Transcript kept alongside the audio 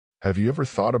Have you ever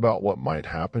thought about what might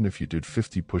happen if you did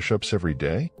 50 push-ups every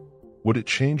day? Would it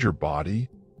change your body,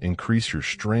 increase your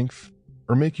strength,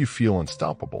 or make you feel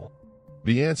unstoppable?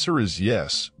 The answer is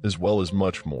yes, as well as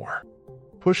much more.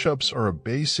 Push-ups are a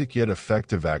basic yet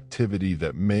effective activity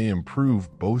that may improve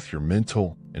both your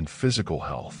mental and physical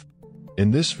health.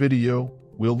 In this video,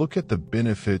 we'll look at the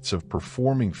benefits of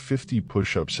performing 50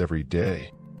 push-ups every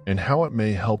day and how it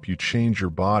may help you change your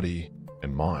body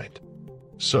and mind.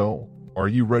 So, are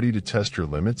you ready to test your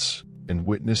limits and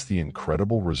witness the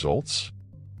incredible results?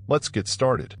 Let's get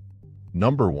started.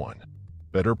 Number 1.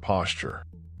 Better posture.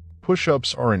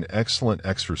 Push-ups are an excellent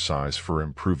exercise for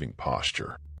improving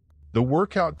posture. The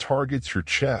workout targets your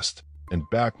chest and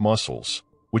back muscles,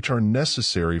 which are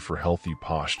necessary for healthy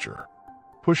posture.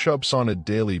 Push-ups on a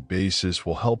daily basis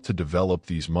will help to develop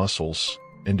these muscles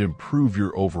and improve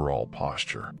your overall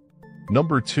posture.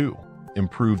 Number 2.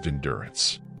 Improved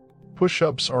endurance.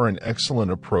 Push-ups are an excellent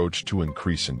approach to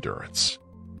increase endurance.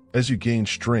 As you gain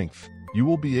strength, you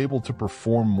will be able to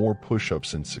perform more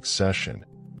push-ups in succession,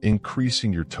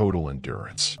 increasing your total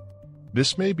endurance.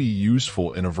 This may be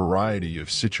useful in a variety of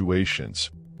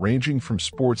situations, ranging from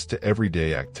sports to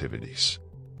everyday activities.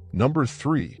 Number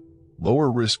 3. Lower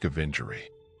risk of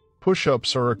injury.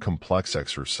 Push-ups are a complex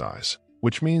exercise,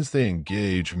 which means they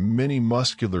engage many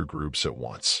muscular groups at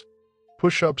once.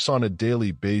 Push-ups on a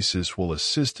daily basis will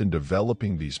assist in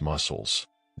developing these muscles,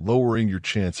 lowering your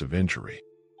chance of injury.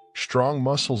 Strong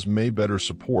muscles may better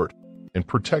support and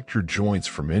protect your joints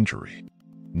from injury.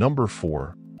 Number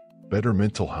 4. Better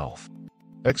mental health.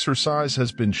 Exercise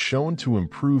has been shown to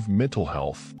improve mental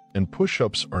health, and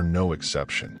push-ups are no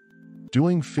exception.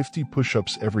 Doing 50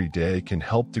 push-ups every day can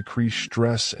help decrease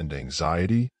stress and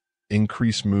anxiety,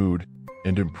 increase mood,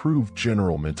 and improve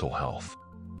general mental health.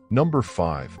 Number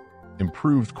 5.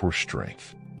 Improved core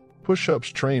strength. Push-ups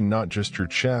train not just your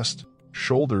chest,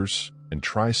 shoulders, and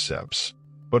triceps,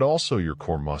 but also your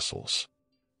core muscles.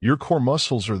 Your core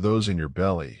muscles are those in your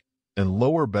belly and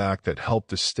lower back that help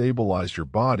to stabilize your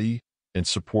body and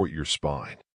support your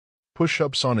spine.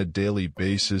 Push-ups on a daily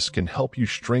basis can help you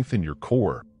strengthen your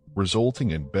core,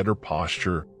 resulting in better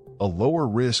posture, a lower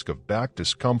risk of back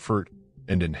discomfort,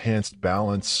 and enhanced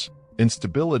balance and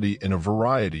stability in a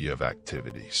variety of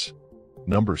activities.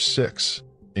 Number 6.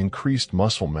 Increased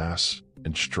muscle mass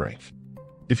and strength.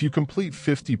 If you complete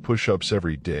 50 push-ups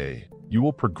every day, you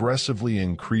will progressively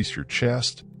increase your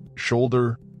chest,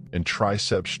 shoulder, and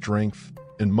tricep strength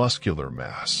and muscular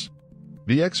mass.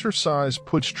 The exercise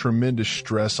puts tremendous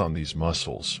stress on these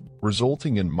muscles,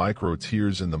 resulting in micro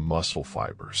tears in the muscle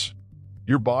fibers.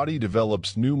 Your body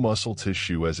develops new muscle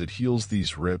tissue as it heals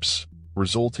these rips,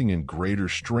 resulting in greater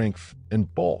strength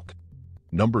and bulk.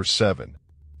 Number 7.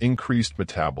 Increased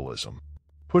metabolism.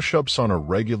 Push-ups on a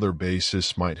regular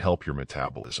basis might help your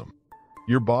metabolism.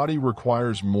 Your body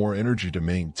requires more energy to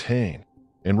maintain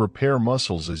and repair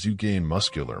muscles as you gain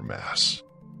muscular mass.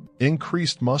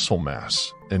 Increased muscle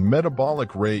mass and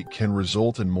metabolic rate can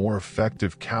result in more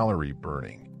effective calorie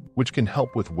burning, which can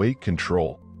help with weight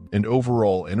control and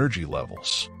overall energy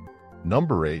levels.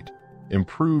 Number 8.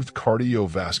 Improved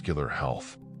cardiovascular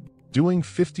health. Doing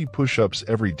 50 push-ups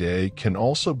every day can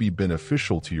also be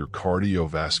beneficial to your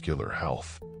cardiovascular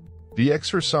health. The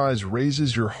exercise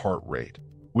raises your heart rate,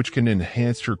 which can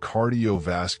enhance your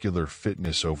cardiovascular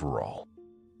fitness overall.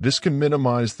 This can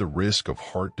minimize the risk of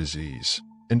heart disease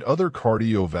and other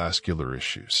cardiovascular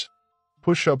issues.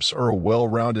 Push-ups are a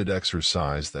well-rounded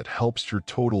exercise that helps your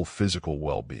total physical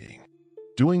well-being.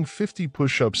 Doing 50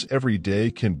 push-ups every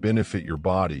day can benefit your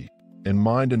body and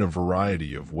mind in a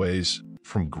variety of ways,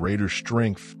 from greater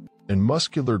strength and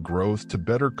muscular growth to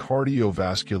better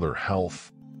cardiovascular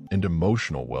health and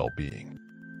emotional well-being.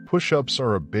 Push-ups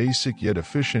are a basic yet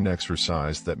efficient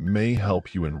exercise that may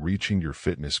help you in reaching your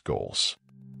fitness goals.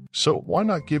 So why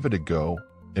not give it a go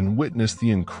and witness the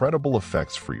incredible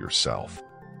effects for yourself?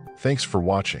 Thanks for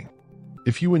watching.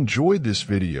 If you enjoyed this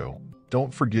video,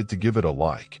 don't forget to give it a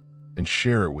like and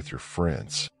share it with your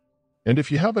friends. And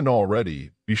if you haven't already,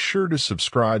 be sure to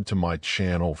subscribe to my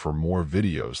channel for more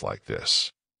videos like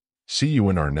this. See you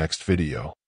in our next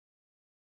video.